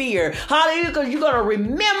in fear. Hallelujah, because you're going to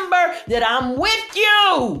remember that I'm with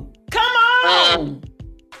you. Come on.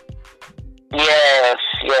 Yes.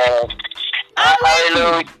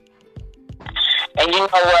 Hallelujah. And you know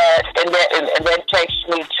what? And that takes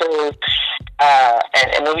me to,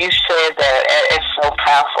 and when you said that, it's so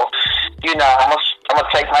powerful. You know, I'm gonna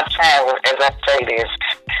take my time as I say this.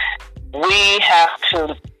 We have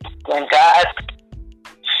to, when God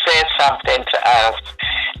says something to us,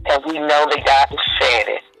 and we know that God has said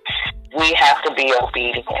it, we have to be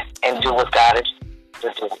obedient and do what God has to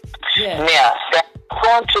do. Yeah. Now, that's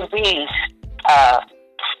going to be, as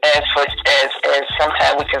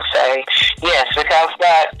sometimes we can say, yes, because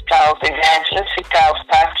God calls evangelists, He calls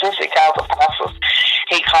pastors, He calls apostles,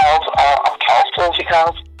 He calls apostles, He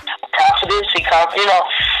calls prophets, He calls,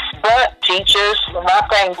 but teachers. My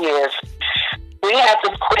thing is, we have to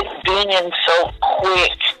quit being so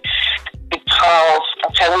quick, because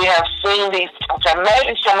we have seen these.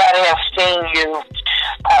 Maybe somebody has seen you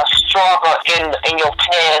struggle in your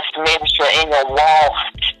past ministry, in your walk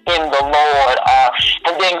in the Lord,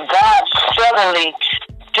 and then God suddenly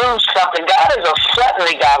do something. God is a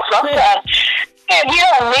suddenly God. Sometimes you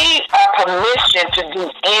don't need our permission to do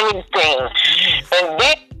anything, and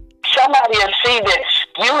then somebody will see that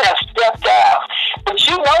you have stepped out, but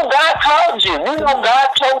you know God called you. You know God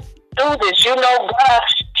told you to do this. You know God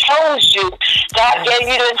chose you. God gave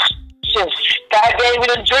you the instructions. God gave you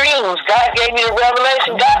the dreams. God gave you the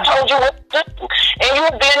revelation. God told you what to do, and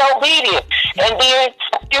you've been obedient. And then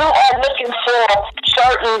you are looking for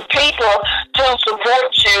certain people to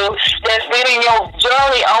support you that's been in your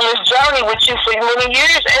journey, on this journey with you for many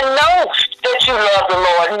years, and know that you love the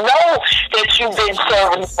Lord. Know that you've been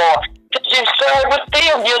serving for. That you serve with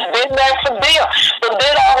them. You've been there for them. But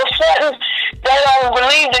then all of a sudden, they don't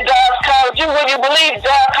believe that God called you. Will you believe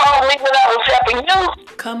God called me when I was helping you?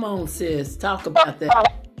 Come on, sis. Talk about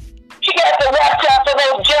that. You got to watch out for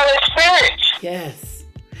those jealous spirits. Yes.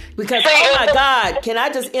 Because, oh my God, can I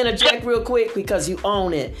just interject real quick? Because you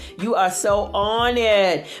own it. You are so on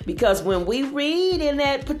it. Because when we read in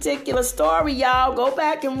that particular story, y'all, go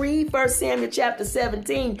back and read 1 Samuel chapter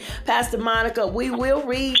 17. Pastor Monica, we will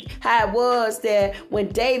read how it was that when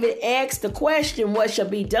David asked the question, what shall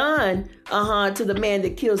be done to the man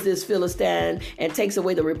that kills this Philistine and takes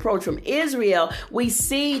away the reproach from Israel, we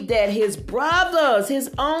see that his brothers, his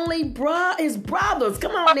brothers,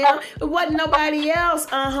 come on now, it wasn't nobody else,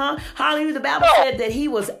 hallelujah. The Bible said that he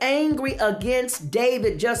was angry against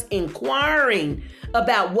David just inquiring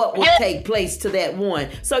about what would take place to that one.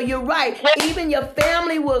 So you're right, even your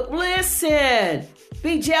family will, listen,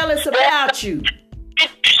 be jealous about you. It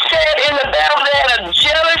said in the Bible they had a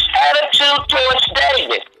jealous attitude towards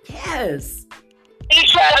David. Yes. He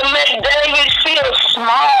tried to make David feel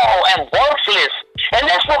small and worthless. And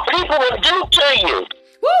that's what people will do to you.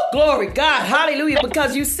 Woo, glory God, hallelujah,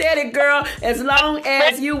 because you said it, girl, as long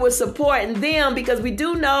as you were supporting them, because we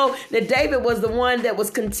do know that David was the one that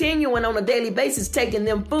was continuing on a daily basis taking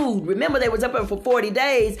them food. Remember, they was up there for 40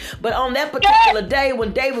 days, but on that particular day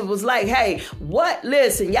when David was like, hey, what,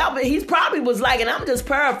 listen, y'all, he probably was like, and I'm just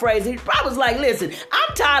paraphrasing, he probably was like, listen,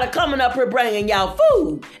 I'm tired of coming up here bringing y'all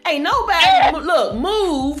food. Ain't nobody, look,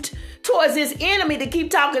 moved towards this enemy to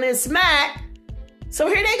keep talking in smack. So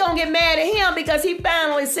here they gonna get mad at him because he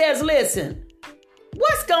finally says, listen,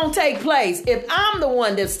 what's gonna take place if I'm the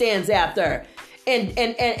one that stands out there and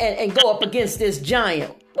go up against this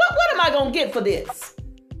giant? What am I gonna get for this?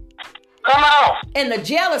 Come on. And the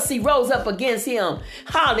jealousy rose up against him.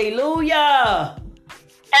 Hallelujah.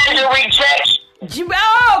 And the rejection.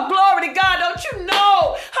 Oh, glory to God. Don't you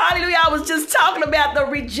know? Hallelujah. I was just talking about the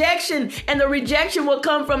rejection, and the rejection will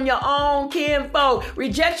come from your own kinfolk.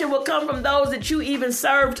 Rejection will come from those that you even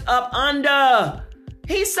served up under.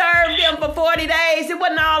 He served them for 40 days. It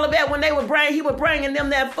wasn't all of that when he was bringing them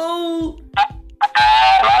that food.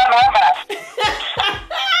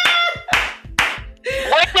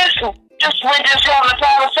 We're just having a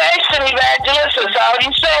conversation, evangelist. That's all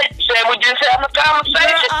you said. You said we're just having a conversation.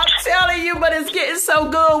 Girl, I'm telling you, but it's getting so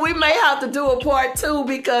good. We may have to do a part 2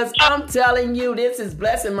 because I'm telling you, this is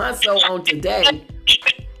blessing my soul on today.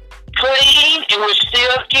 Clean, and we're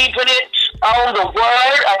still keeping it on the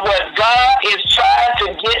word of what God is trying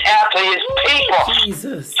to get after his people.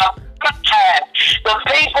 Jesus. The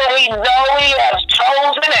people he know he has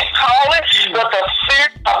chosen and called, but the fear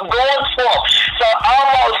of going forth. So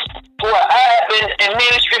almost, I have been in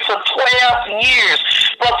ministry for 12 years,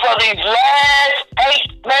 but for these last 7,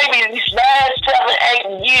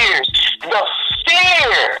 8 years, the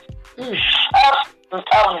fear of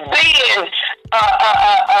being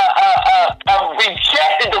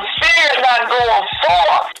rejected, the fear of not going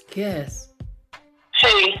forth. Yes.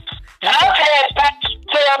 See, I've had pastors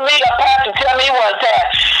tell me one time,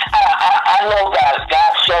 I know God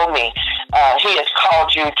showed me he has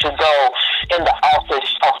called you to go in the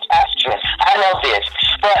office of pastoring. I know this,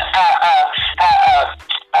 but I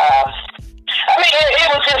mean, it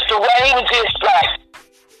was just the way he was just like,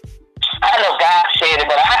 I know God said it,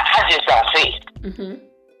 but I just don't see it. Mm-hmm.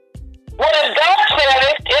 Well, if God said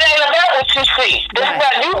it, it ain't about what you see. It's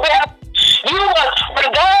about you. When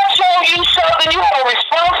God showed you something, you have a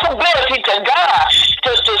responsibility to God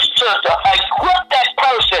to equip that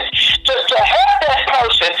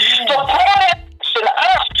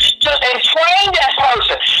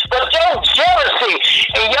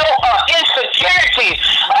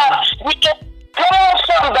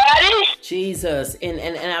Jesus. And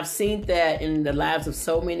I've seen that in the lives of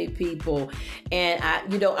so many people. And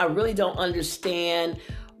I really don't understand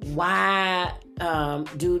why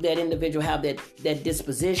do that individual have that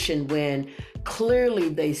disposition when clearly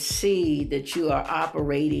they see that you are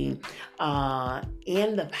operating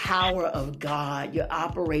in the power of God. You're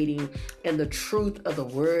operating in the truth of the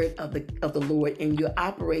word of the Lord, and you're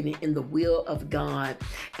operating in the will of God.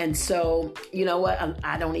 And so, you know what?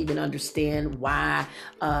 I don't even understand why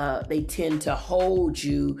they tend to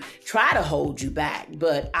try to hold you back.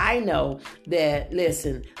 But I know that,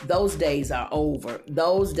 listen, those days are over.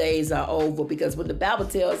 Those days are over, because when the Bible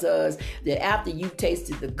tells us that after you've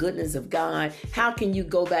tasted the goodness of God, how can you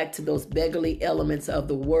go back to those beggarly elements of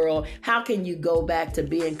the world? How can you go back to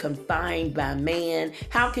being confined by man?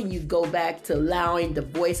 How can you go back to allowing the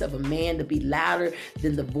voice of a man to be louder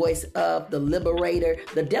than the voice of the liberator?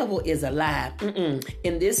 The devil is a lie.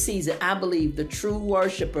 In this season, I believe the true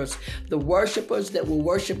worshipers, the worshipers that will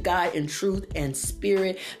worship God in truth and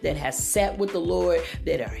spirit, that has sat with the Lord,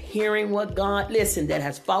 that are hearing what God, that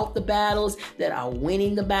has fought the battles, that are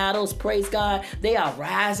winning the battles, praise God. They are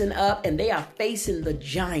rising up and they are facing the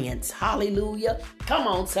giants. Hallelujah. Come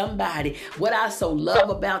on, somebody. What I so love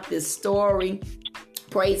about this story,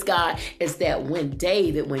 praise God, is that when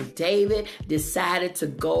David decided to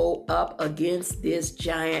go up against this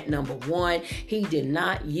giant, number one, he did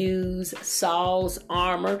not use Saul's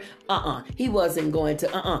armor. He wasn't going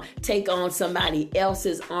to take on somebody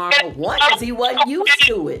else's armor. One, because he wasn't used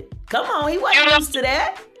to it. Come on, he wasn't used to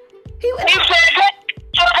that. He said,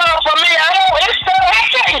 for me, I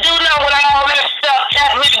can't do nothing with all this stuff.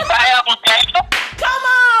 Come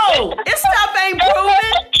on, this stuff ain't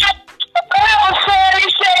proven.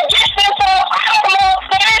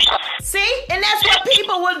 See, and that's what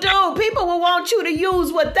people will do. People will want you to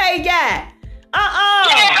use what they got. If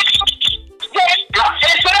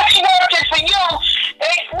that's working for you,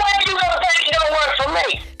 when you gonna think it don't work for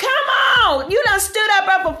me? Come on, you done stood up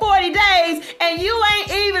for 40 days and you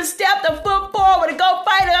ain't even stepped a foot forward to go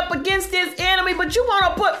fight up against this enemy, but you want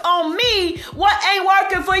to put on me what ain't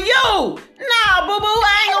working for you. Nah, boo-boo,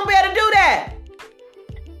 I ain't gonna be able to do that.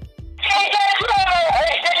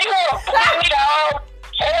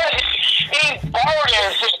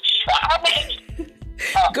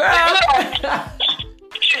 Girl.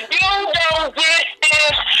 You don't get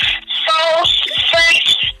this fake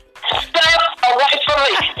stuff away from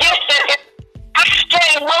me. I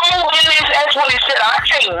can't move in this. That's what he said. I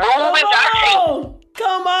can't move it.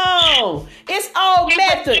 Come on. It's old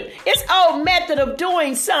method. It's old method of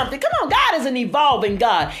doing something. Come on, God is an evolving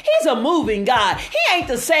God. He's a moving God. He ain't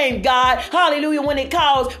the same God. Hallelujah. When he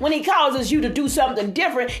causes you to do something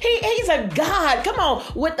different, he's a God. Come on,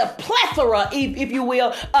 with a plethora, if you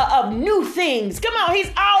will, of new things. Come on,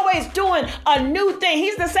 he's always doing a new thing.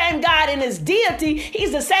 He's the same God in his deity.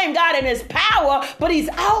 He's the same God in his power, but he's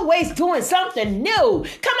always doing something new.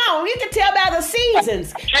 Come on, you can tell by the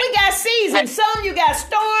seasons. We got seasons. Some you got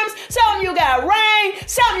storms, some you got rain,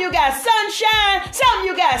 some you got sunshine, some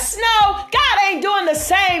you got snow. God ain't doing the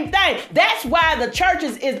same thing. That's why the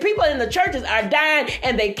churches people in the churches are dying,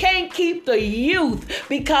 and they can't keep the youth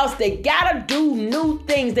because they gotta do new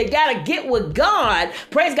things. They gotta get with God.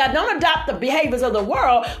 Praise God. Don't adopt the behaviors of the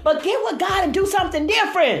world, but get with God and do something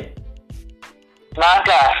different. My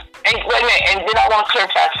God. And wait a minute, and then I want to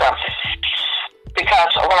clarify something.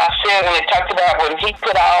 Because when I said, when they talked about when he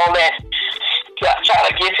put all that, trying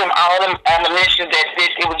to give him all them ammunition, that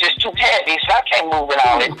it was just too heavy, so I can't move with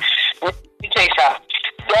all it. Let me tell you something.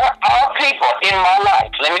 There are people in my life,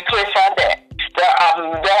 let me clarify that. There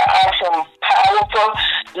are some powerful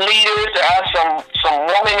leaders, there are some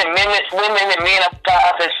women and men of God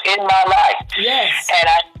that's in my life. Yes.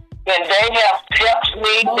 And they have helped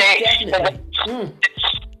me.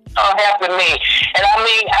 Helping me. And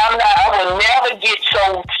I will never get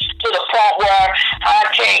so to the point where I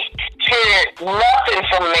can't hear nothing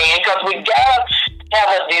from man, because we gotta have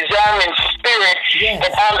a discerning spirit. Yes.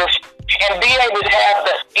 and be able to have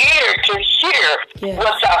the ear to hear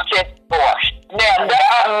what's out there for. Now, there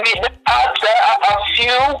are a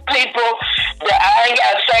few people that I ain't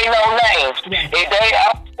got to say no names. If they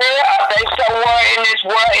out there, are they somewhere in this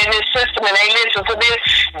world, in this system, and they listen to this,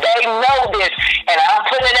 they know this. And I'm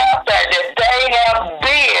putting it out there that they have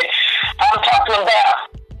been, I'm talking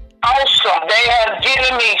about, awesome. They have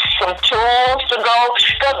given me some tools to go,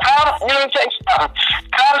 because let me tell you something,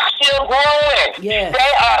 I'm still growing. Yeah.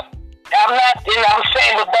 They are, I'm not, I'm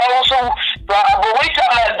saying, but those who, but we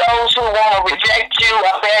talking about those who want to reject you,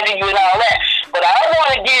 abandon you, and all that. But I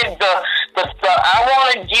want to give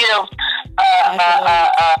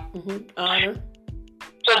honor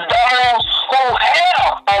to those who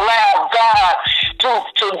have allowed God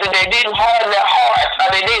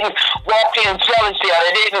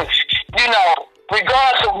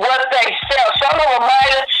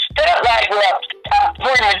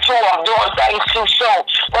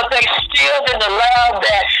allow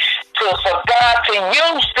that for God to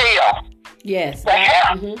use them. Yes. To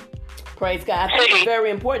help. Mm-hmm. Praise God. I think it's very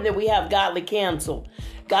important that we have godly counsel.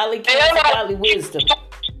 Godly counsel, godly wisdom.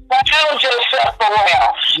 Build yourself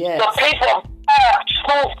around. Yes. The people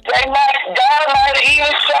who God might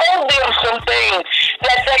even show them some things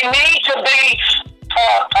that they need to be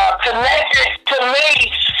connected to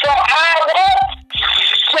me, so I won't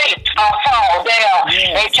sink or fall down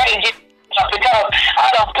and change it because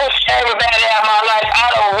I don't push everybody out of my life. I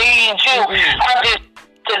don't need you. I just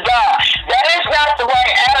to God. That is not the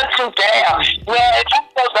right attitude to have. There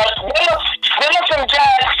are some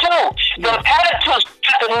giants too. The attitudes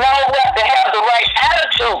have to know what to have the right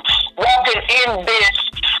attitude walking in this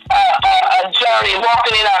journey,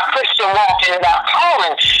 walking in our Christian walking in our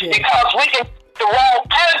calling, because we can the wrong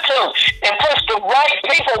attitude and push the right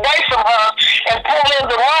people away from us and pull in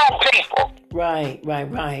the wrong people. Right.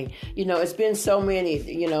 You know, it's been so many,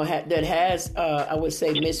 you know, that has, I would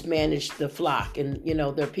say, mismanaged the flock and, you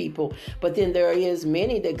know, their people. But then there is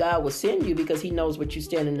many that God will send you because he knows what you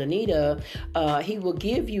stand in the need of. He will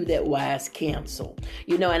give you that wise counsel,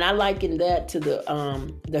 you know, and I liken that to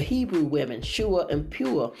the Hebrew women, Shua and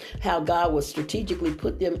Pua, how God will strategically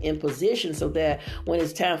put them in position so that when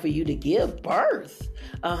it's time for you to give birth,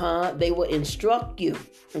 they will instruct you.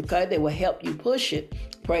 Okay. They will help you push it.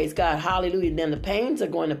 Praise God. Hallelujah. Then the pains are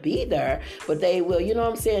going to be there, but they will, you know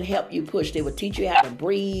what I'm saying, help you push. They will teach you how to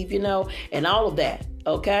breathe, you know, and all of that.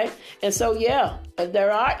 Okay. And so, yeah,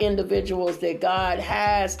 there are individuals that God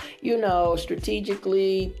has, you know,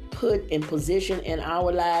 strategically put in position in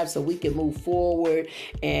our lives so we can move forward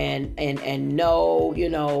and know, you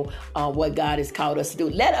know, what God has called us to do.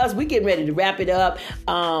 We're getting ready to wrap it up.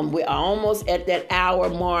 We are almost at that hour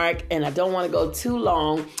mark and I don't want to go too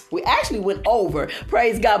long. We actually went over,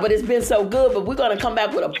 praise God, but it's been so good, but we're going to come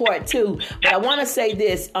back with a part 2. But I want to say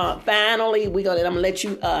this, finally, I'm going to let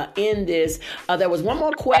you end this. There was one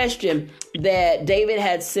more question that David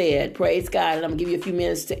had said, praise God, and I'm going to give you a few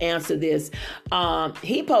minutes to answer this.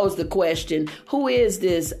 He posed the question, who is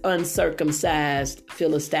this uncircumcised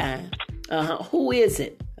Philistine? Who is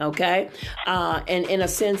it? Okay. And in a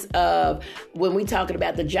sense of when we talking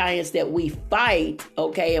about the giants that we fight,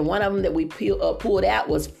 okay, and one of them that we pulled out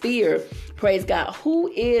was fear. Praise God. Who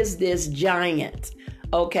is this giant?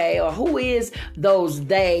 Okay, or who is those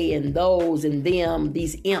they and those and them,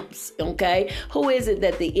 these imps, okay? Who is it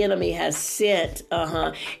that the enemy has sent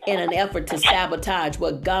in an effort to sabotage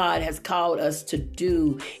what God has called us to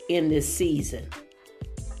do in this season?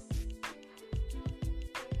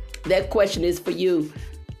 That question is for you.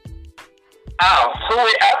 I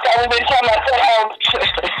thought we've been talking about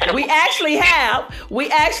that. We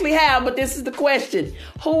actually have, but this is the question.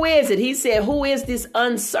 Who is it? He said, who is this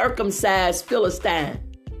uncircumcised Philistine?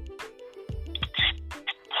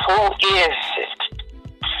 Who is it?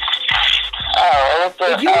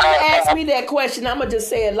 If you want to ask me that question, I'm going to just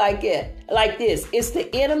say it like this. It's the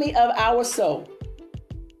enemy of our soul.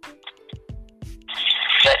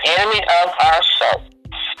 The enemy of our soul.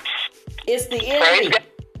 It's the enemy.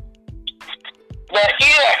 The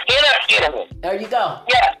inner enemy. There you go.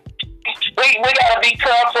 Yeah. We got to be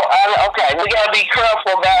careful. We got to be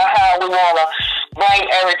careful about how we want to bring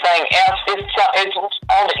everything else. It's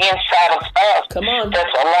on the inside of us. Come on.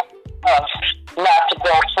 That's allowing us not to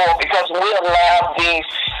go forward because we allow these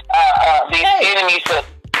enemies,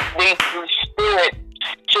 these spirits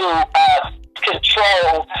to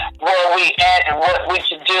control where we at and what we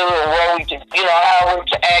should do and where we should, how we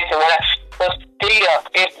should act and whatever. But still,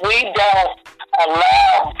 if we don't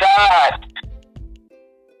allow God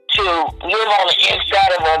to live on the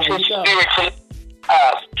inside of us, His Spirit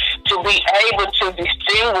to be able to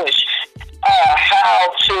distinguish how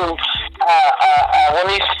to, when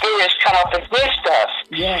these spirits come up against us.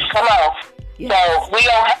 Yes. Come on. Yes. So we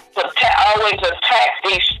don't have to always attack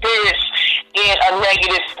these spirits in a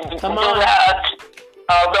negative. Come on.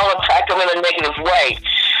 Don't attack them in a negative way.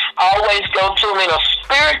 Always go to them in a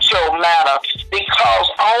spiritual manner,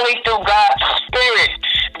 because only through God's Spirit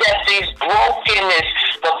that the brokenness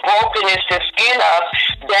that's in us,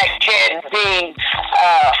 that can be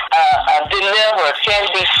delivered, can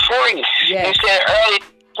be free. Yes. You said earlier,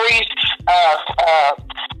 free.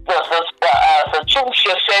 The truth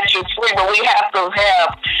shall set you free, but we have to have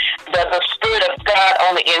the Spirit of God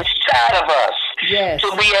on the inside of us. Yes.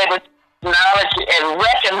 To be able to acknowledge it and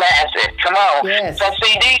recognize it. Come on. Yes. So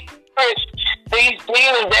see, these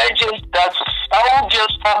demons, they're just the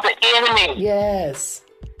soldiers of the enemy. Yes.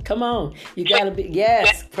 Come on. You got to be,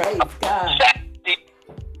 yes. Praise God.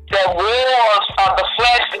 that wars of the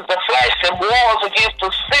flesh is the flesh that wars against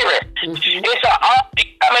the spirit. Mm-hmm. It's an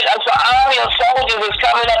army of soldiers that's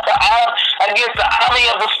coming up against the army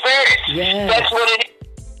of the spirit. Yes. That's what it is.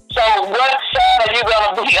 So what side are you going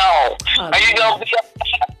to be on? Are you going to be on the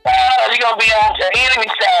side or are you going to be on the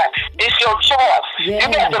enemy side? It's your choice. Yes.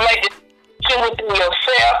 You got to make it within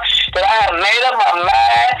yourself that I have made up my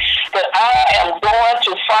mind that I am going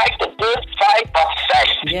to fight the good fight of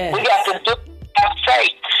faith. Yes. We got to do our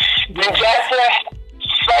faith. Yes. We got to have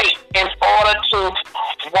faith in order to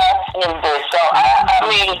walk in this. So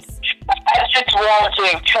I just want to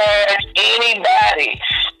encourage anybody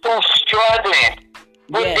who's struggling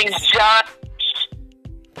with these giants,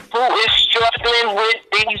 who is struggling with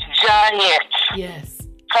these giants. Yes.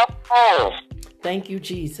 Come on. Thank you,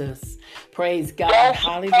 Jesus. Praise God.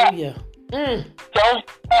 Hallelujah. Don't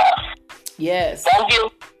stop. Yes. Don't give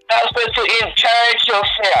up to encourage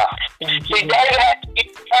yourself. See, David had to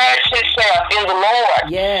encourage himself in the Lord.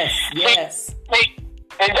 Yes, yes.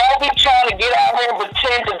 And don't be trying to get out here and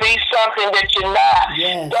pretend to be something that you're not.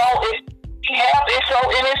 Yes.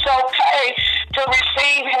 It's okay to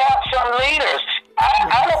receive help from leaders.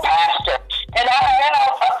 I'm a pastor, and I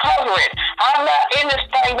have a covering. I'm not in this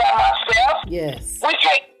thing by myself. Yes. We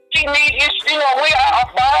can't. We are a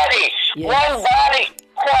body. Yes. One body,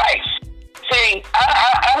 Christ. See,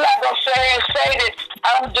 I'm not going to say that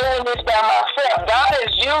I'm doing this by myself. God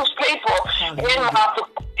has used people in my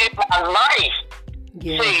life,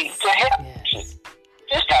 see, to help you.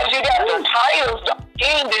 Just because you got the titles don't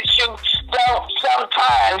mean that you don't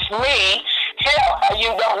sometimes need help, or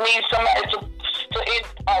you don't need somebody to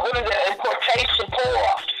importation pour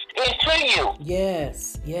into you.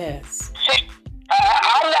 Yes, yes. See,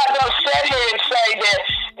 I'm not going to sit here and say that,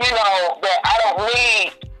 that I don't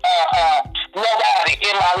need nobody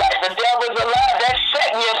in my life. The devil's a lie. That's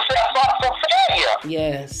setting yourself up for failure.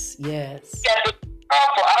 Yes, yes.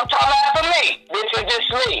 I'm talking about for me. This is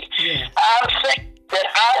just me. Yes. I'm saying that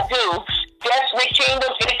I do Destiny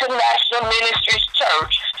Kingdom International Ministries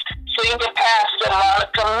Church. Senior Pastor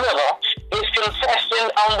Monica Miller is confessing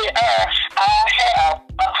on the air. I have a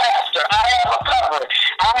pastor. I have a covering.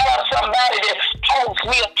 I have somebody that holds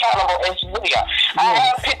me accountable as well. Yes. I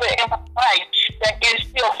have people in my life that is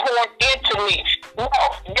still pouring into me. No,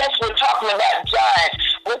 yes, we're talking about giants.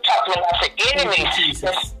 We're talking about the enemies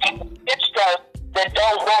that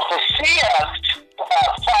don't want to see us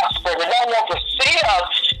prosper. They don't want to see us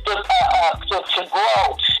to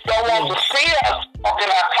grow. Don't want to see us walk in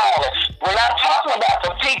our calling. We're not talking about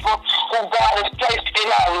the people who God has placed in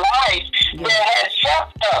our life that has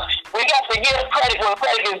helped us. We got to give credit when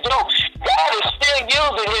credit is due. God is still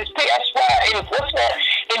using his people. That's why, what's that?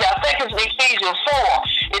 I think it's Ephesians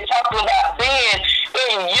 4. It's talking about being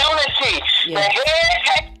in unity. Yes. The head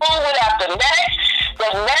can't move without the neck. The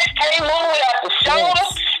neck can't move without the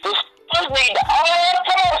shoulders. Yes. The shoulders need the arm.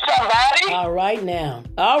 Come on, somebody. All right now.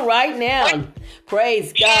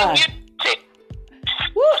 Praise God.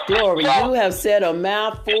 Woo, glory. You have said a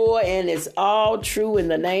mouthful, and it's all true in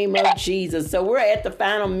the name of Jesus. So we're at the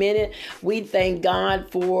final minute. We thank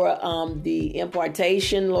God for the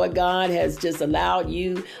impartation, Lord God, has just allowed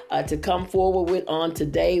you to come forward with on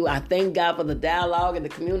today. I thank God for the dialogue and the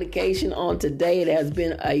communication on today. It has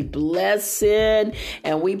been a blessing,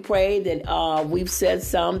 and we pray that we've said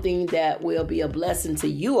something that will be a blessing to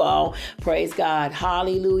you all. Praise God.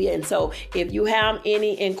 Hallelujah. And so if you have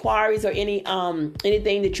any inquiries or anything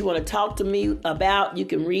that you want to talk to me about, you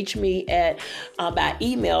can reach me at by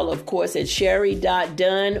email, of course, at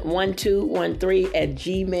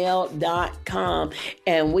sherry.dunn1213@gmail.com.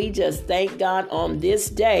 And we just thank God on this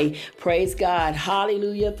day. Praise God.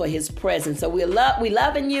 Hallelujah for his presence. So we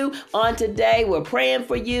loving you on today. We're praying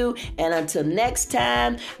for you. And until next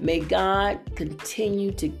time, may God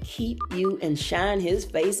continue to keep you and shine his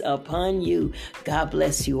face upon you. God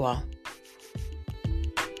bless you all.